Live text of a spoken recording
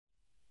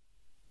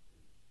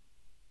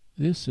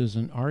This is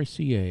an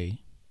RCA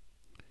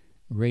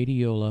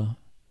Radiola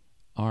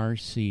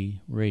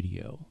RC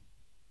Radio,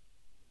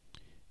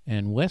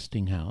 and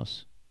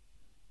Westinghouse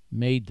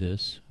made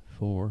this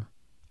for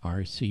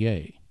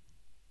RCA.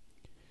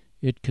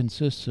 It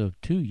consists of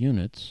two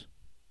units.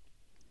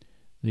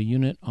 The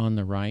unit on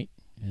the right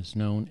is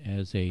known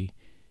as a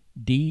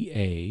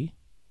DA,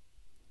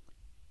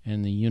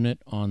 and the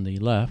unit on the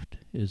left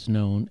is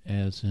known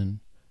as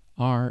an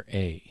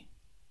RA.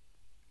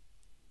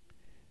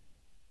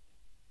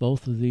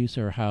 Both of these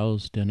are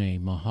housed in a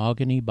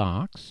mahogany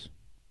box,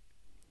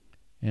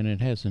 and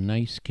it has a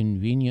nice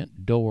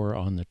convenient door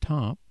on the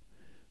top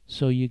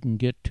so you can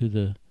get to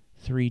the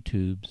three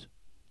tubes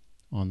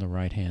on the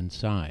right hand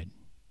side.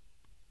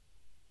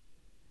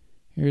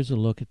 Here's a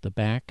look at the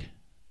back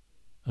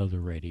of the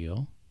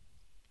radio.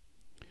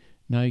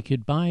 Now you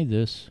could buy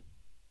this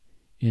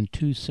in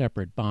two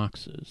separate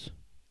boxes,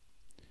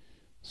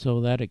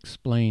 so that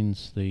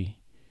explains the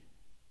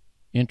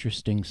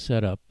interesting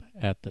setup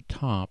at the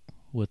top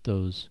with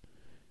those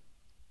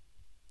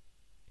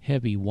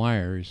heavy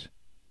wires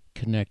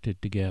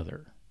connected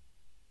together.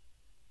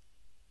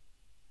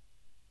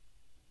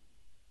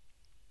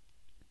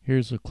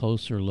 Here's a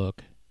closer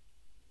look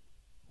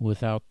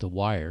without the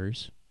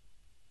wires,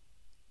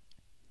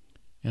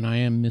 and I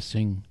am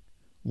missing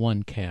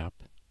one cap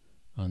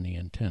on the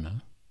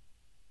antenna.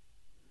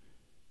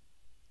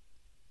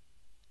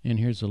 And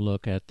here's a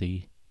look at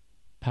the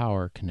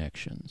power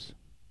connections.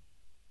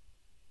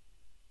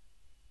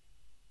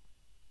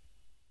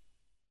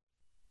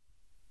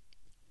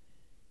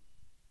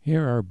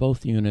 Here are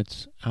both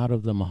units out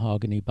of the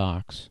mahogany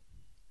box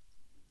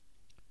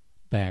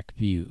back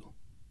view.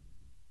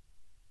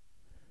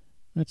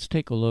 Let's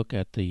take a look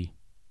at the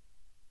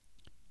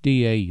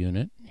DA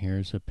unit.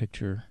 Here's a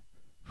picture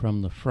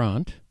from the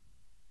front.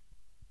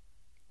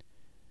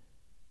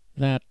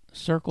 That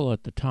circle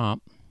at the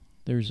top,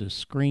 there's a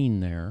screen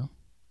there.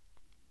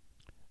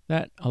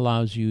 That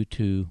allows you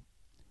to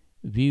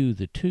view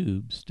the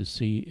tubes to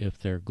see if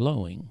they're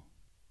glowing.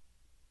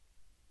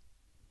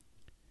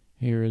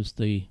 Here is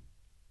the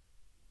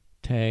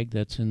tag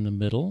that's in the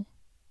middle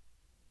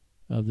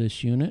of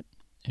this unit,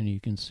 and you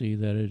can see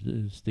that it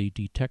is the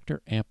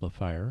detector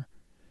amplifier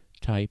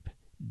type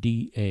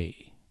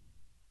DA.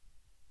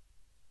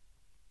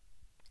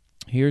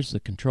 Here's the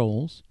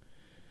controls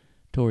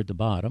toward the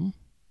bottom.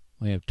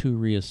 We have two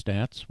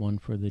rheostats, one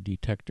for the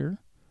detector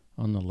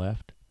on the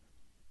left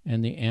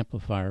and the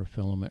amplifier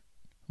filament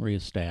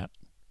rheostat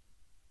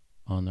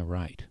on the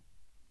right.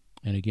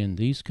 And again,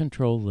 these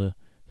control the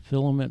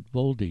filament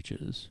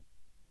voltages,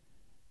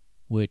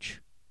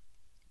 which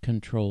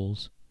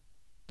controls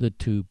the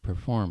tube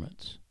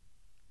performance.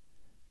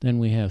 Then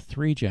we have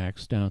three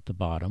jacks down at the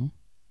bottom.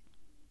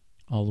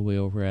 All the way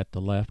over at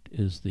the left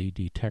is the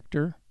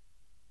detector.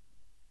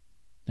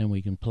 Then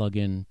we can plug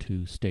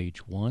into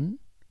stage 1,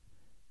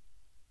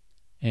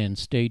 and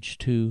stage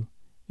 2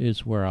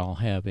 is where I'll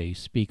have a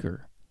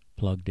speaker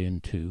plugged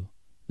into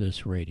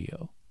this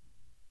radio.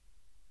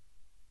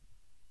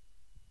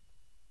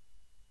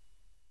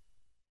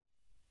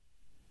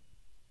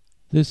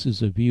 This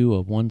is a view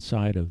of one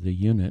side of the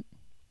unit.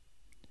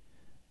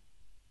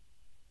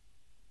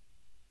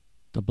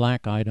 The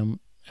black item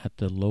at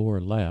the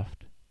lower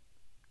left,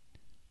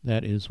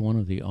 that is one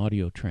of the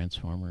audio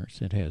transformers.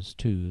 It has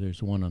two.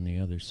 There's one on the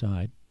other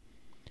side.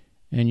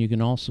 And you can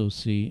also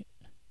see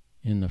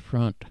in the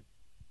front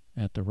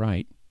at the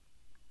right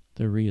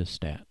the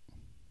rheostat.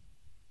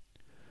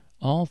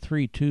 All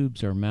three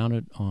tubes are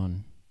mounted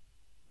on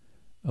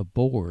a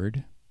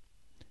board,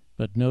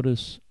 but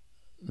notice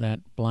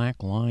that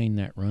black line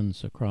that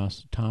runs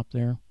across the top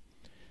there,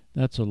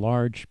 that's a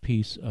large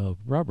piece of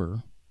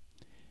rubber,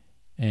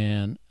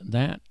 and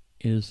that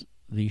is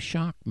the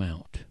shock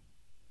mount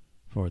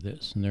for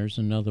this. And there's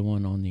another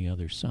one on the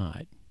other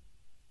side.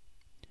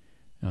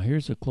 Now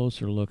here's a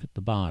closer look at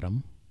the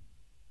bottom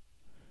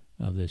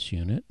of this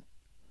unit.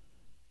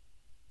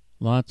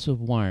 Lots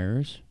of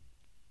wires,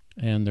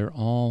 and they're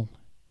all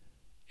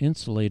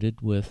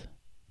insulated with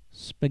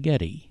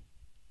spaghetti.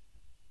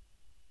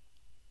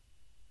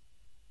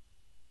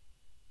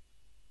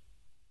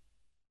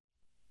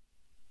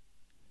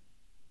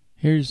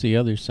 Here's the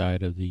other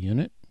side of the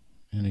unit,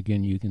 and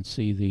again you can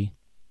see the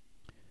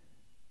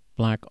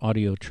black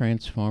audio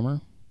transformer.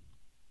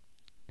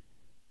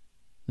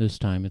 This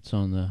time it's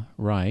on the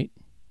right,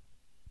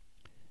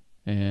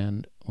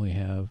 and we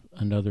have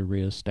another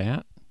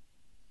rheostat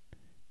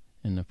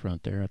in the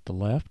front there at the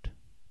left.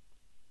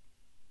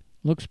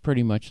 Looks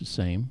pretty much the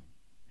same,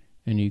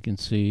 and you can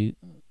see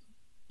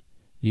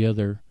the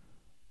other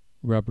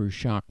rubber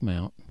shock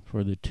mount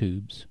for the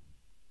tubes.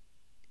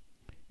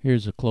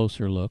 Here's a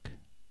closer look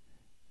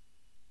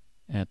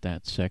at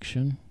that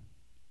section.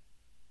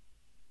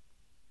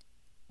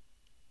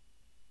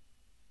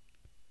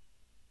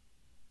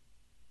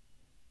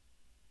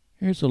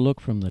 Here's a look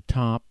from the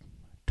top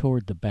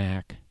toward the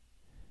back,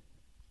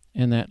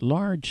 and that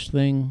large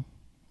thing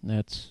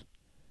that's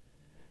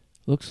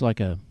looks like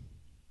a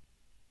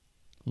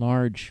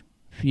large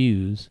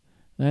fuse,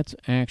 that's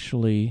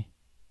actually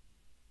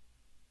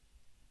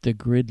the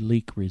grid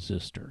leak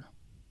resistor.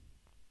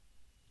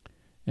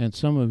 And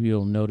some of you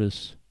will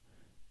notice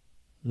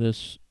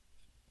this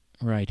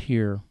right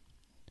here.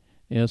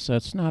 Yes,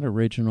 that's not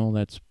original,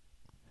 that's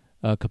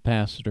a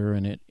capacitor,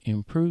 and it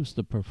improves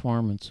the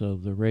performance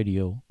of the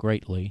radio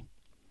greatly,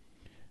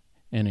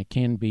 and it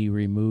can be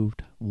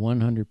removed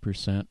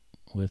 100%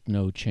 with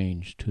no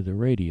change to the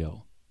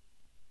radio.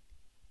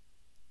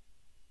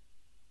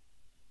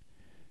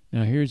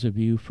 Now here's a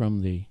view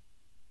from the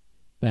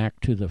back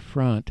to the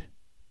front,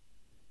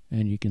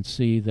 and you can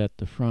see that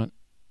the front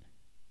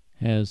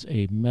has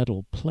a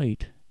metal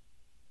plate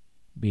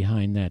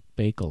behind that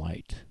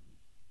Bakelite.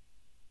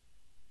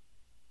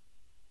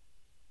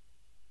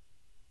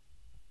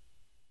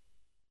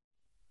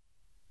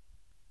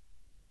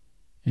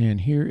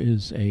 And here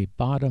is a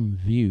bottom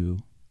view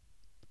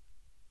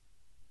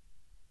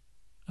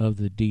of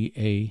the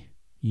DA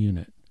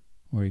unit,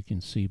 where you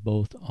can see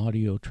both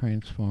audio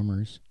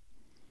transformers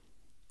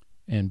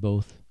and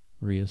both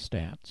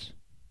rheostats.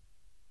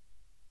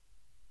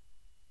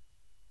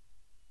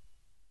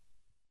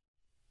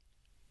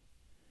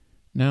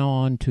 Now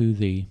on to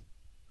the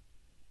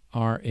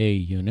RA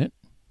unit.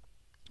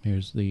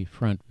 Here's the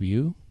front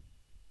view.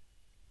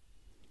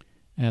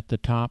 At the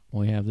top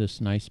we have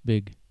this nice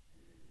big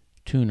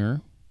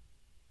tuner,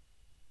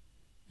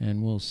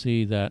 and we'll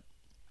see that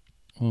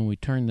when we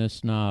turn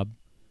this knob,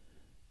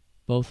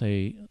 both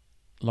a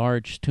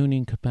large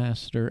tuning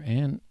capacitor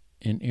and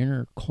an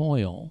inner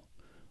coil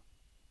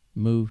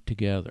move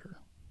together.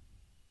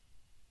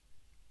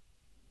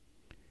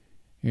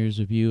 Here's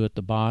a view at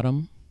the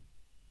bottom,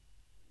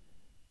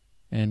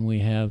 and we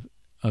have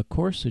a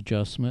course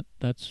adjustment.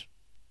 That's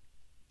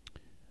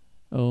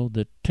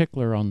the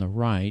tickler on the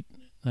right.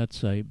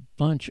 That's a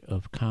bunch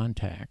of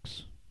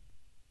contacts.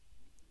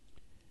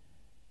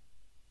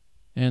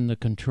 And the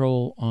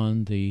control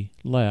on the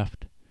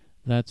left,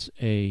 that's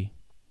a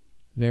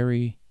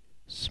very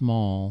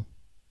small,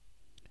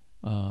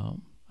 I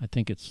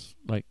think it's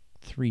like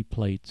 3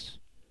 plates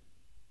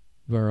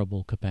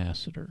variable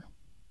capacitor.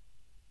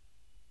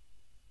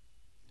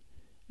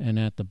 And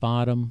at the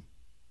bottom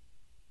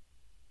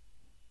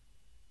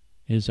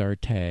is our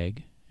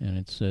tag, and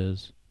it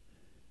says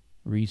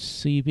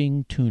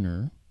receiving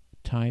tuner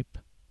type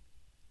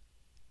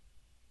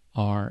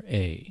RA.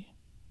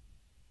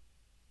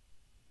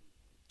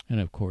 And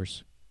of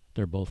course,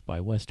 they're both by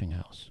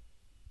Westinghouse.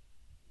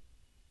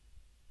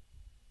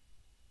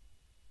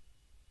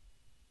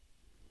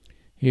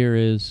 Here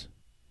is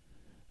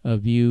a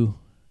view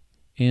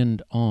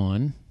end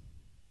on.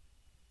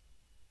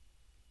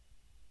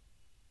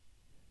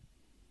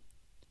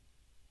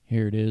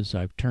 Here it is,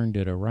 I've turned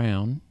it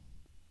around.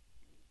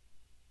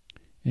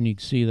 And you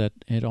can see that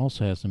it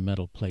also has a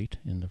metal plate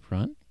in the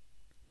front.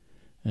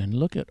 And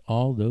look at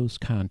all those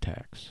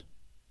contacts.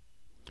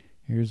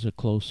 Here's a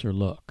closer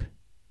look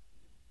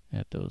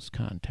at those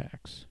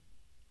contacts.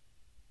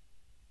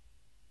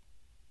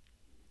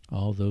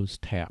 All those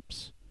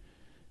taps.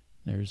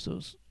 There's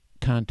those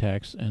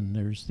contacts, and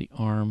there's the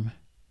arm.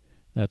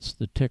 That's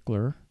the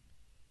tickler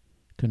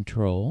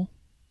control.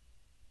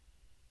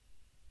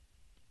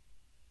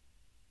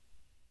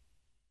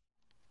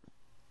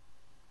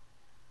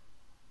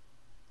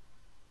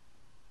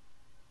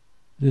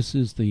 This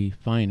is the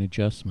fine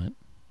adjustment,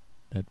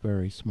 that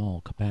very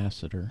small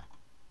capacitor.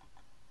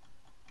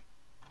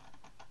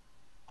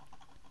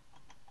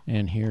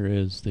 And here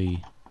is the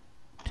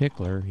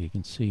tickler. You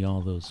can see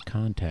all those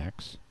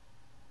contacts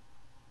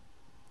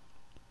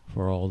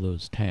for all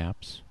those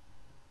taps.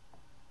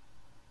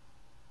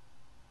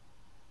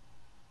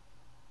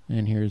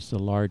 And here's the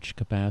large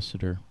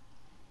capacitor,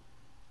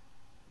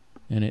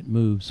 and it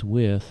moves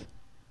with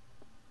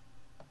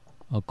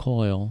a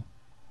coil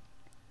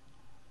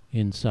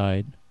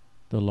inside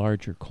the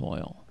larger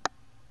coil.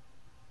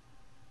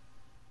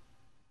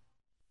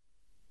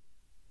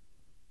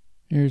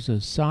 Here's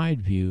a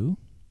side view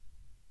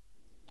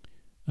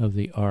of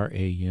the RA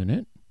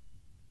unit,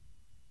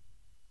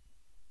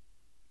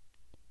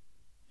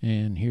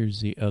 and here's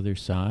the other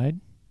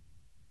side,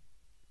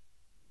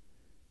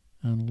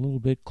 and a little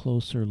bit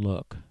closer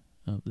look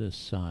of this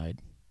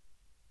side.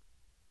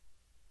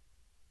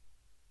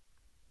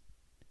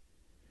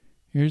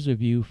 Here's a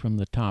view from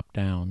the top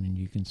down, and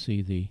you can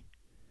see the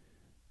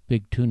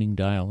big tuning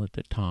dial at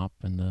the top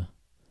and the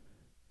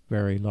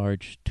very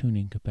large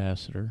tuning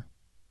capacitor.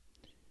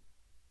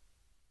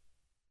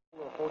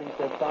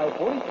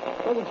 540.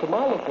 Present to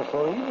my local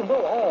store, even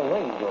though all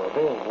lanes are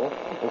available,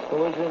 this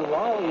collision in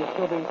Raleigh is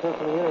still being took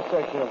to the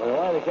intersection of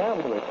Atlantic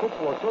Avenue at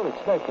 614.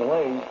 Expect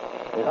delays.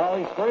 In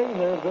Holly Springs,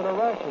 there's been a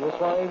wreck in this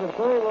Ravens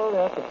Ferry Road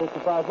at the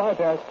 55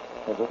 bypass,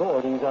 with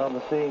authorities on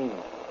the scene.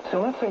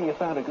 So let's say you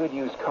found a good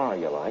used car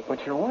you like,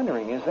 but you're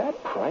wondering, is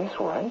that price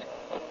right?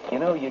 You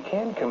know, you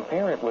can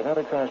compare it with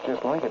other cars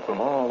just like it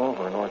from all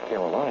over North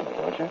Carolina,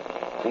 don't you?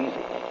 It's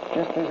easy.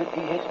 Just visit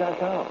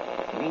PH.com.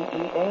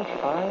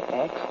 VEHIX.com.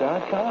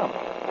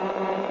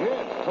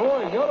 It's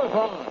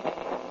Toyota-thon.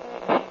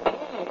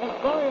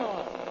 What's going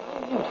on?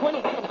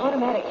 2010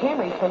 automatic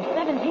Camrys from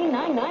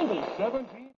 $17,990. 17.